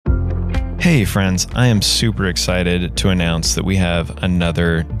Hey friends, I am super excited to announce that we have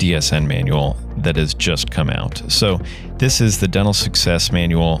another DSN manual that has just come out. So this is the Dental Success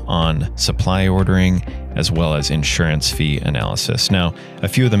Manual on supply ordering as well as insurance fee analysis. Now, a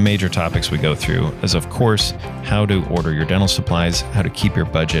few of the major topics we go through is, of course, how to order your dental supplies, how to keep your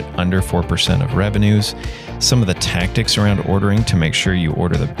budget under 4% of revenues, some of the tactics around ordering to make sure you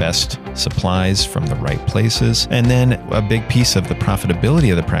order the best supplies from the right places. And then a big piece of the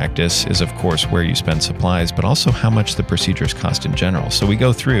profitability of the practice is, of course, where you spend supplies, but also how much the procedures cost in general. So we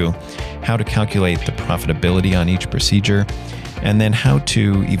go through how to calculate the profitability on each procedure, and then how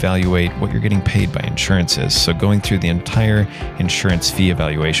to evaluate what you're getting paid by insurances. So going through the entire insurance fee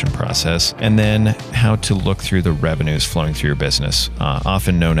evaluation process, and then how to look through the revenues flowing through your business,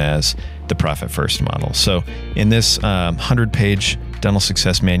 often known as the profit first model. So in this 100-page Dental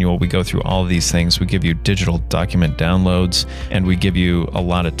Success Manual, we go through all of these things. We give you digital document downloads, and we give you a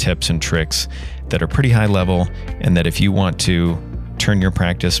lot of tips and tricks that are pretty high level, and that if you want to turn your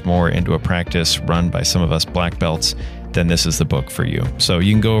practice more into a practice run by some of us black belts, then this is the book for you. So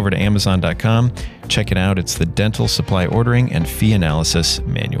you can go over to Amazon.com, check it out. It's the Dental Supply Ordering and Fee Analysis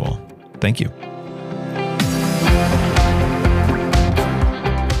Manual. Thank you.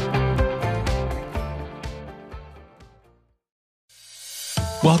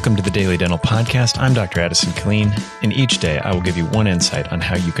 Welcome to the Daily Dental Podcast. I'm Dr. Addison Killeen, and each day I will give you one insight on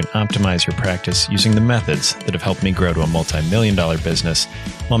how you can optimize your practice using the methods that have helped me grow to a multi-million-dollar business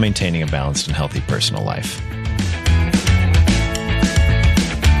while maintaining a balanced and healthy personal life.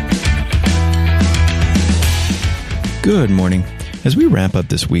 Good morning. As we wrap up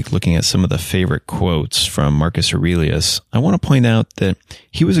this week looking at some of the favorite quotes from Marcus Aurelius, I want to point out that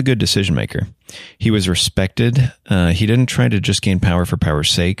he was a good decision maker. He was respected. He didn't try to just gain power for power's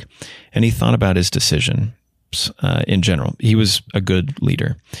sake, and he thought about his decisions in general. He was a good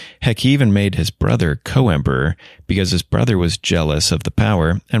leader. Heck, he even made his brother co-emperor because his brother was jealous of the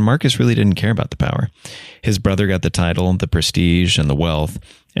power, and Marcus really didn't care about the power. His brother got the title, the prestige, and the wealth,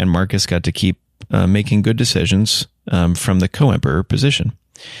 and Marcus got to keep making good decisions from the co-emperor position.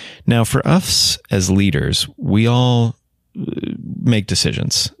 Now, for us as leaders, we all make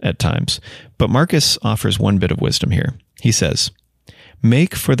decisions at times, but Marcus offers one bit of wisdom here. He says,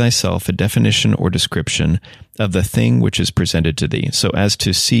 "Make for thyself a definition or description of the thing which is presented to thee, so as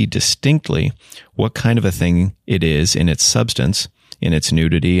to see distinctly what kind of a thing it is in its substance, in its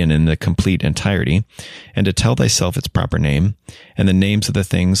nudity, and in the complete entirety, and to tell thyself its proper name, and the names of the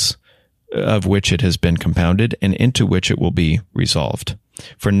things of which it has been compounded, and into which it will be resolved.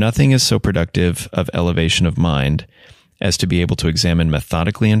 For nothing is so productive of elevation of mind as to be able to examine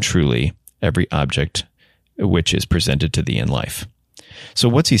methodically and truly every object which is presented to thee in life." So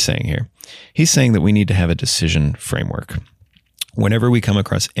what's he saying here? He's saying that we need to have a decision framework. Whenever we come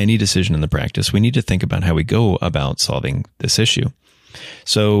across any decision in the practice, we need to think about how we go about solving this issue.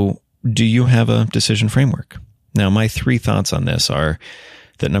 So do you have a decision framework? Now, my 3 thoughts on this are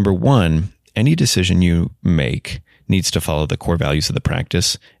that number 1, any decision you make needs to follow the core values of the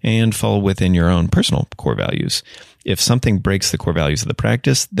practice and fall within your own personal core values. If something breaks the core values of the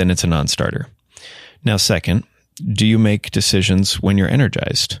practice, then it's a non-starter. Now, second, do you make decisions when you're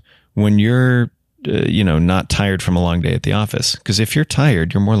energized, when you're not tired from a long day at the office? Because if you're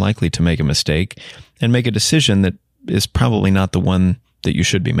tired, you're more likely to make a mistake and make a decision that is probably not the one that you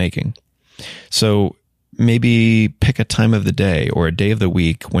should be making. So maybe pick a time of the day or a day of the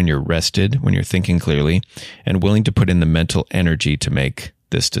week when you're rested, when you're thinking clearly, and willing to put in the mental energy to make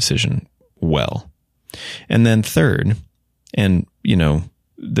this decision well. And then third, and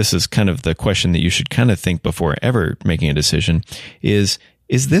this is kind of the question that you should kind of think before ever making a decision, is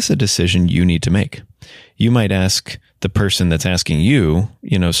this a decision you need to make? You might ask the person that's asking you,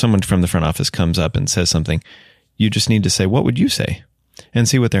 someone from the front office comes up and says something. You just need to say, "What would you say?" and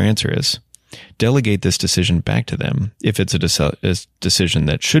see what their answer is. Delegate this decision back to them if it's a decision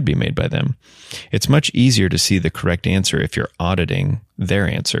that should be made by them. It's much easier to see the correct answer if you're auditing their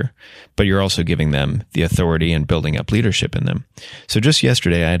answer, but you're also giving them the authority and building up leadership in them. So just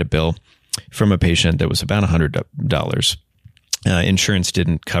yesterday, I had a bill from a patient that was about $100. Insurance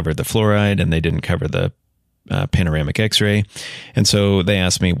didn't cover the fluoride, and they didn't cover the panoramic x-ray. And so they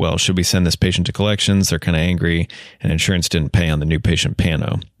asked me, well, should we send this patient to collections? They're kind of angry, and insurance didn't pay on the new patient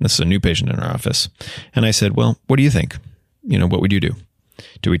pano. This is a new patient in our office. And I said, well, what do you think? What would you do?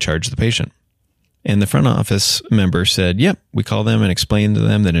 Do we charge the patient? And the front office member said, yep, we call them and explain to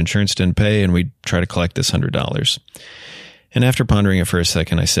them that insurance didn't pay, and we try to collect this $100. And after pondering it for a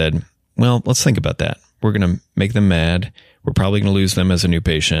second, I said, well, let's think about that. We're going to make them mad. We're probably going to lose them as a new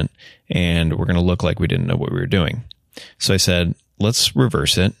patient, and we're going to look like we didn't know what we were doing. So I said, let's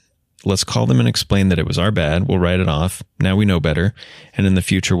reverse it Let's call them and explain that it was our bad. We'll write it off. Now we know better. And in the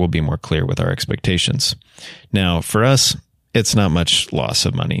future, we'll be more clear with our expectations. Now, for us, it's not much loss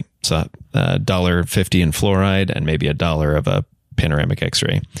of money. It's $1.50 in fluoride and maybe $1 of a panoramic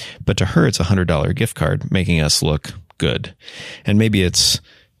x-ray. But to her, it's a $100 gift card, making us look good. And maybe it's,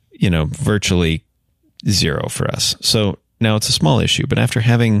 virtually zero for us. So now it's a small issue, but after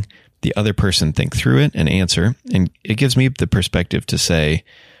having the other person think through it and answer, and it gives me the perspective to say,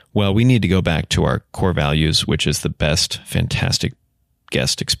 well, we need to go back to our core values, which is the best, fantastic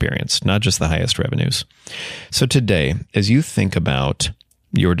guest experience, not just the highest revenues. So today, as you think about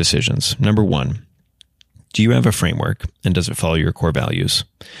your decisions, number one, do you have a framework and does it follow your core values?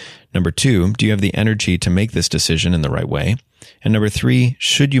 Number two, do you have the energy to make this decision in the right way? And number three,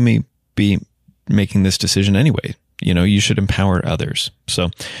 should you be making this decision anyway? You should empower others. So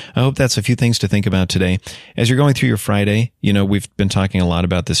I hope that's a few things to think about today. As you're going through your Friday, we've been talking a lot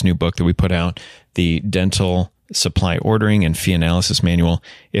about this new book that we put out, the Dental Supply Ordering and Fee Analysis Manual.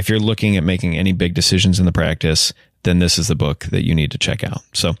 If you're looking at making any big decisions in the practice, then this is the book that you need to check out.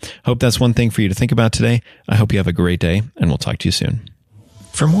 So hope that's one thing for you to think about today. I hope you have a great day, and we'll talk to you soon.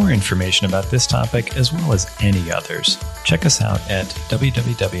 For more information about this topic, as well as any others, check us out at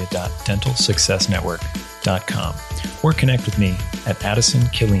www.dentalsuccessnetwork.com or connect with me at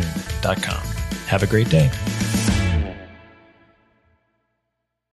addisonkilleen.com. Have a great day.